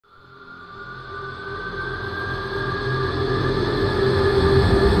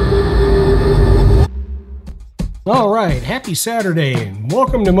All right, happy Saturday and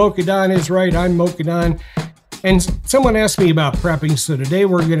welcome to Mocha Don is Right. I'm Mocha Don, and someone asked me about prepping, so today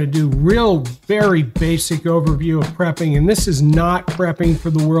we're going to do very basic overview of prepping. And this is not prepping for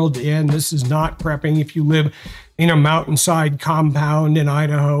the world to end. This is not prepping if you live in a mountainside compound in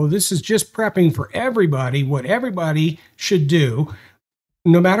Idaho. This is just prepping for everybody, what everybody should do,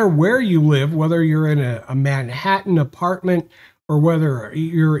 no matter where you live, whether you're in a Manhattan apartment or whether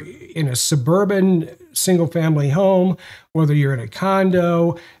you're in a suburban single-family home, whether you're in a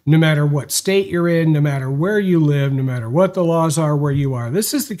condo, no matter what state you're in, no matter where you live, no matter what the laws are where you are.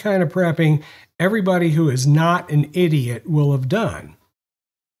 This is the kind of prepping everybody who is not an idiot will have done.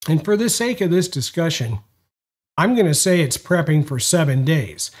 And for the sake of this discussion, I'm going to say it's prepping for 7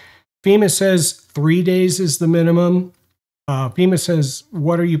 days. FEMA says 3 days is the minimum. FEMA says,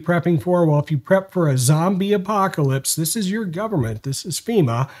 what are you prepping for? Well, if you prep for a zombie apocalypse, this is your government, this is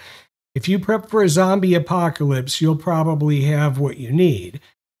FEMA. If you prep for a zombie apocalypse, you'll probably have what you need.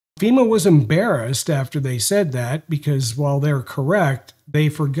 FEMA was embarrassed after they said that because while they're correct, they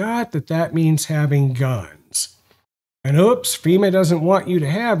forgot that that means having guns. And oops, FEMA doesn't want you to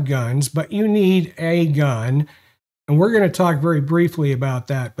have guns, but you need a gun. And we're going to talk very briefly about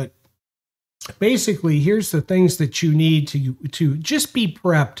that, but basically, here's the things that you need to just be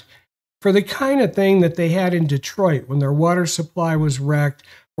prepped for the kind of thing that they had in Detroit when their water supply was wrecked,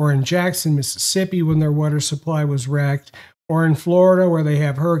 or in Jackson, Mississippi when their water supply was wrecked, or in Florida where they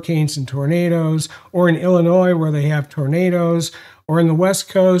have hurricanes and tornadoes, or in Illinois where they have tornadoes, or in the West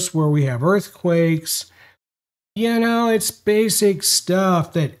Coast where we have earthquakes. You know, it's basic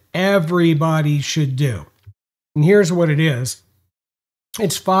stuff that everybody should do. And here's what it is.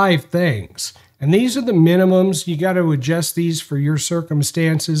 It's 5 things. And these are the minimums. You got to adjust these for your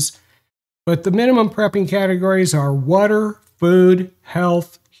circumstances. But the minimum prepping categories are water, food,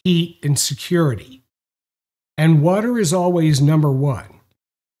 health, heat, and security. And water is always number 1.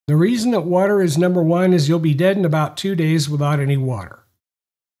 The reason that water is number 1 is you'll be dead in about 2 days without any water.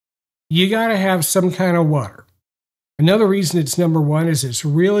 You got to have some kind of water. Another reason it's number 1 is it's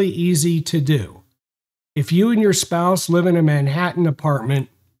really easy to do. If you and your spouse live in a Manhattan apartment,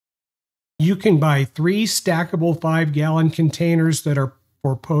 you can buy 3 stackable 5-gallon containers that are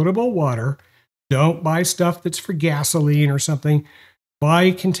for potable water. Don't buy stuff that's for gasoline or something.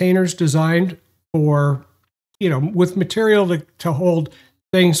 Buy containers designed for, with material to hold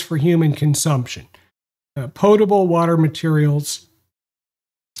things for human consumption. Potable water materials.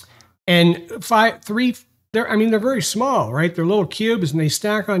 And 3 they're very small, right? They're little cubes and they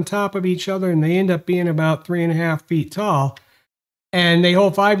stack on top of each other and they end up being about 3.5 feet tall. And they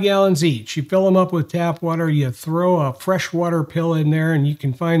hold 5 gallons each. You fill them up with tap water, you throw a freshwater pill in there, and you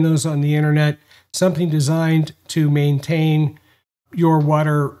can find those on the internet. Something designed to maintain your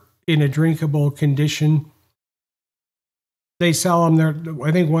water in a drinkable condition. They sell them there.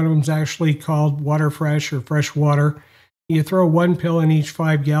 I think one of them is actually called Water Fresh or Fresh Water. You throw 1 pill in each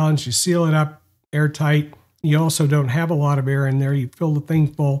 5 gallons, you seal it up airtight. You also don't have a lot of air in there. You fill the thing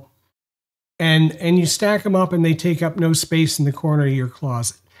full. And you stack them up and they take up no space in the corner of your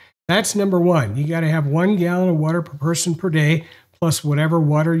closet. That's number 1. You got to have 1 gallon of water per person per day, plus whatever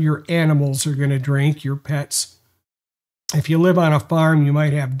water your animals are going to drink, your pets. If you live on a farm, you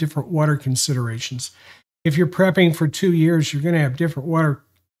might have different water considerations. If you're prepping for 2 years, you're going to have different water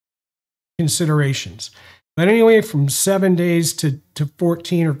considerations. But anyway, from 7 days to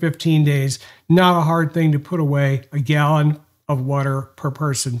 14 or 15 days, not a hard thing to put away a gallon of water per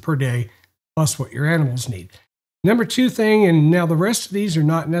person per day, plus what your animals need. Number 2 thing, and now the rest of these are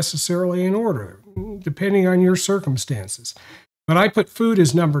not necessarily in order, depending on your circumstances. But I put food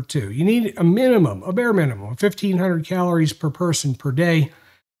as number 2. You need a bare minimum, 1,500 calories per person per day.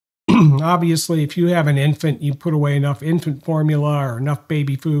 Obviously, if you have an infant, you put away enough infant formula or enough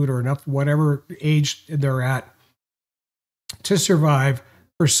baby food or enough whatever age they're at to survive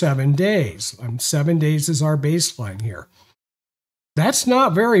for 7 days. 7 days is our baseline here. That's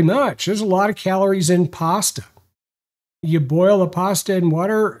not very much. There's a lot of calories in pasta. You boil the pasta in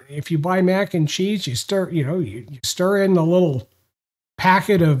water. If you buy mac and cheese, you stir in the little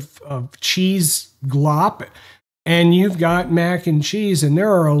packet of cheese glop, and you've got mac and cheese, and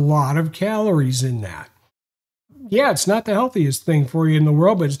there are a lot of calories in that. Yeah, it's not the healthiest thing for you in the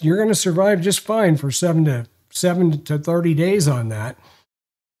world, but you're going to survive just fine for 7 to 30 days on that.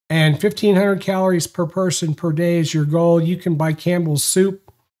 And 1,500 calories per person per day is your goal. You can buy Campbell's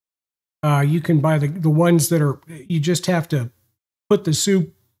soup. You can buy the ones that are, you just have to put the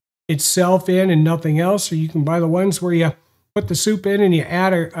soup itself in and nothing else. Or you can buy the ones where you put the soup in and you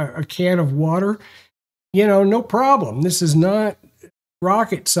add a can of water. No problem. This is not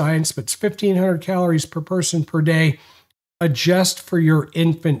rocket science, but it's 1,500 calories per person per day, adjust for your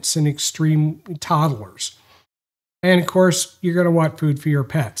infants and extreme toddlers. And of course, you're going to want food for your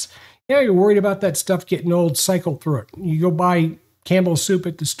pets. Yeah, you're worried about that stuff getting old, cycle through it. You go buy Campbell's soup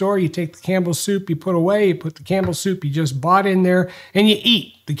at the store, you take the Campbell's soup, you put away, you put the Campbell's soup you just bought in there, and you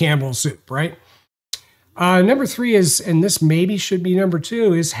eat the Campbell's soup, right? Number 3 is, and this maybe should be number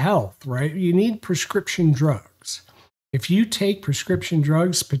 2, is health, right? You need prescription drugs. If you take prescription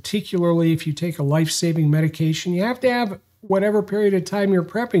drugs, particularly if you take a life-saving medication, you have to have whatever period of time you're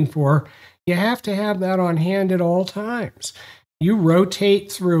prepping for, you have to have that on hand at all times. You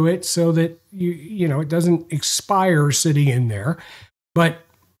rotate through it so that it doesn't expire sitting in there. But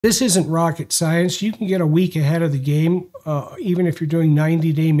this isn't rocket science. You can get a week ahead of the game, even if you're doing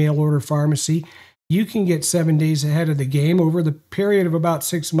 90-day mail order pharmacy. You can get 7 days ahead of the game. Over the period of about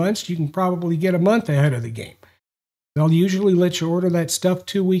 6 months, you can probably get a month ahead of the game. They'll usually let you order that stuff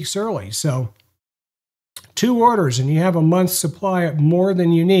 2 weeks early. So 2 orders and you have a month's supply of more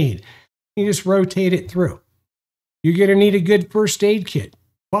than you need. You just rotate it through. You're going to need a good first aid kit.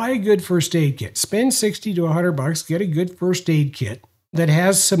 Buy a good first aid kit. Spend $60 to $100. Get a good first aid kit that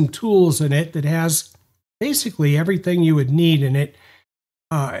has some tools in it, that has basically everything you would need in it.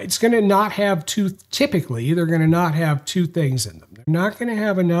 It's going to not have typically, they're going to not have 2 things in them. They're not going to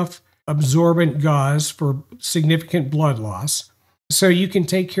have enough absorbent gauze for significant blood loss. So you can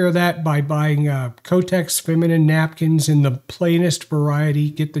take care of that by buying Kotex feminine napkins in the plainest variety.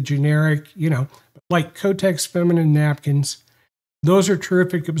 Get the generic, like Kotex feminine napkins. Those are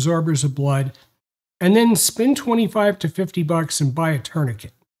terrific absorbers of blood. And then spend $25 to $50 and buy a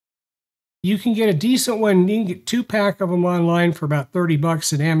tourniquet. You can get a decent one. You can get 2-pack of them online for about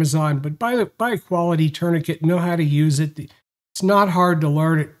 $30 at Amazon. But buy a quality tourniquet. Know how to use it. It's not hard to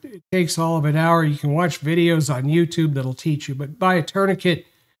learn. It takes all of an hour. You can watch videos on YouTube that'll teach you. But buy a tourniquet.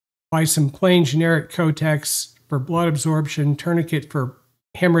 Buy some plain generic Kotex for blood absorption. Tourniquet for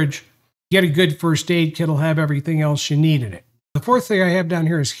hemorrhage. Get a good first aid kit. It'll have everything else you need in it. The 4th thing I have down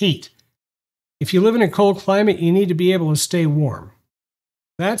here is heat. If you live in a cold climate, you need to be able to stay warm.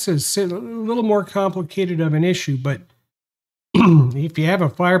 That's a little more complicated of an issue, but if you have a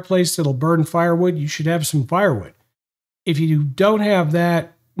fireplace that'll burn firewood, you should have some firewood. If you don't have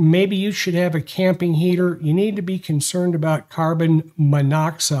that, maybe you should have a camping heater. You need to be concerned about carbon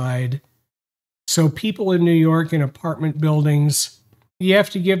monoxide. So people in New York in apartment buildings, you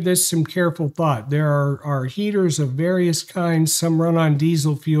have to give this some careful thought. There are heaters of various kinds. Some run on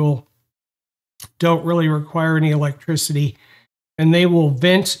diesel fuel, don't really require any electricity, and they will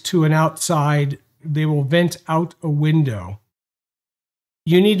vent to an outside. They will vent out a window.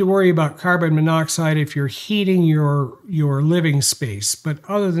 You need to worry about carbon monoxide if you're heating your living space. But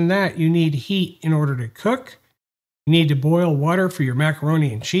other than that, you need heat in order to cook. You need to boil water for your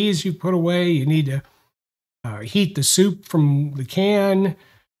macaroni and cheese you put away. You need to heat the soup from the can.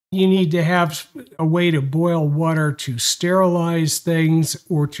 You need to have a way to boil water to sterilize things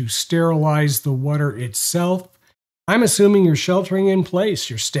or to sterilize the water itself. I'm assuming you're sheltering in place.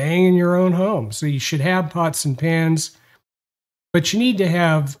 You're staying in your own home. So you should have pots and pans. But you need to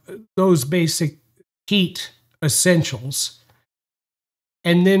have those basic heat essentials.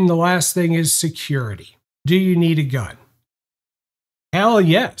 And then the last thing is security. Do you need a gun? Hell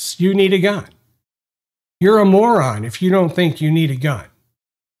yes, you need a gun. You're a moron if you don't think you need a gun.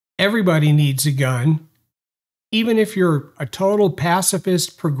 Everybody needs a gun. Even if you're a total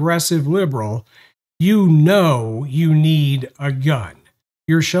pacifist, progressive liberal, you know you need a gun.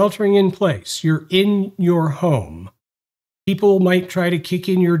 You're sheltering in place. You're in your home. People might try to kick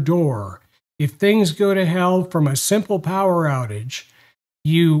in your door. If things go to hell from a simple power outage,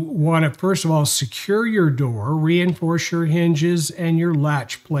 you want to, first of all, secure your door, reinforce your hinges and your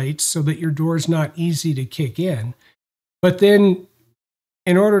latch plates so that your door is not easy to kick in. But then,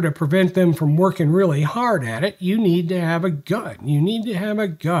 in order to prevent them from working really hard at it, you need to have a gun. You need to have a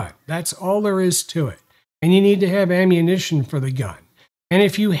gun. That's all there is to it. And you need to have ammunition for the gun. And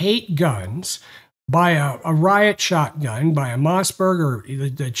if you hate guns, buy a riot shotgun, buy a Mossberg or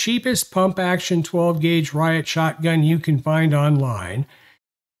the cheapest pump-action 12-gauge riot shotgun you can find online,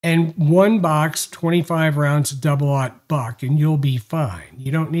 and 1 box, 25 rounds of double-aught buck, and you'll be fine.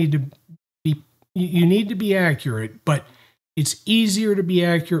 You don't need to be, you need to be accurate, but it's easier to be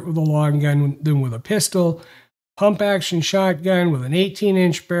accurate with a long gun than with a pistol. Pump-action shotgun with an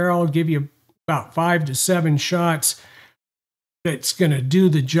 18-inch barrel give you about 5 to 7 shots. That's going to do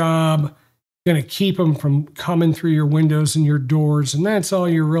the job, going to keep them from coming through your windows and your doors, and that's all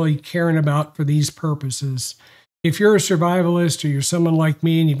you're really caring about for these purposes. If you're a survivalist or you're someone like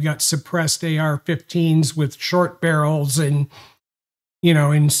me and you've got suppressed AR-15s with short barrels and in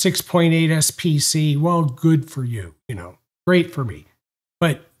 6.8 SPC. Well, good for you, great for me.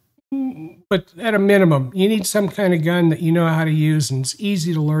 But at a minimum, you need some kind of gun that you know how to use, and it's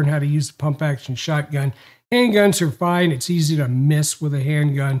easy to learn how to use the pump action shotgun. Handguns are fine. It's easy to miss with a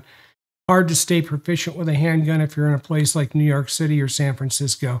handgun. Hard to stay proficient with a handgun if you're in a place like New York City or San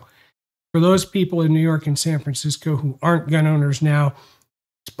Francisco. For those people in New York and San Francisco who aren't gun owners now,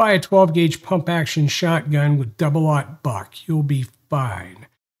 just buy a 12-gauge pump-action shotgun with double-aught buck. You'll be fine.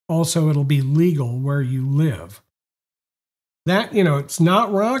 Also, it'll be legal where you live. That, it's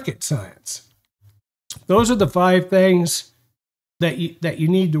not rocket science. Those are the 5 things that you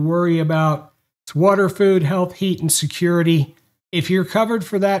need to worry about. It's water, food, health, heat, and security. If you're covered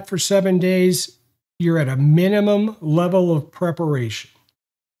for that for 7 days, you're at a minimum level of preparation.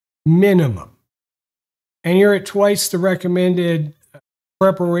 Minimum. And you're at twice the recommended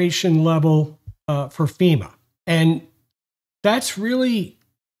preparation level for FEMA. And that's really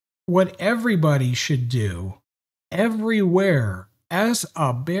what everybody should do everywhere as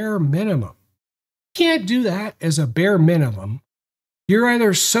a bare minimum. You can't do that as a bare minimum. You're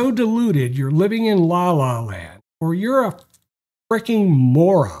either so deluded you're living in la la land, or you're a freaking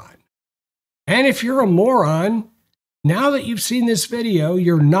moron. And if you're a moron, now that you've seen this video,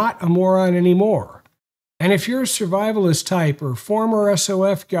 you're not a moron anymore. And if you're a survivalist type or former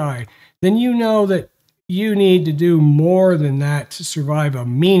SOF guy, then you know that you need to do more than that to survive a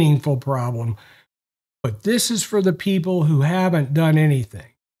meaningful problem. But this is for the people who haven't done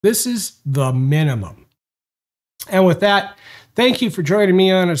anything. This is the minimum. And with that, thank you for joining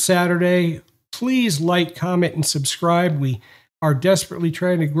me on a Saturday. Please like, comment, and subscribe. We are desperately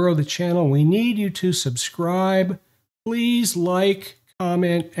trying to grow the channel. We need you to subscribe. Please like,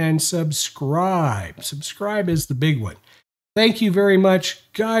 comment, and subscribe. Subscribe is the big one. Thank you very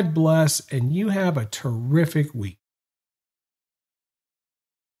much. God bless, and you have a terrific week.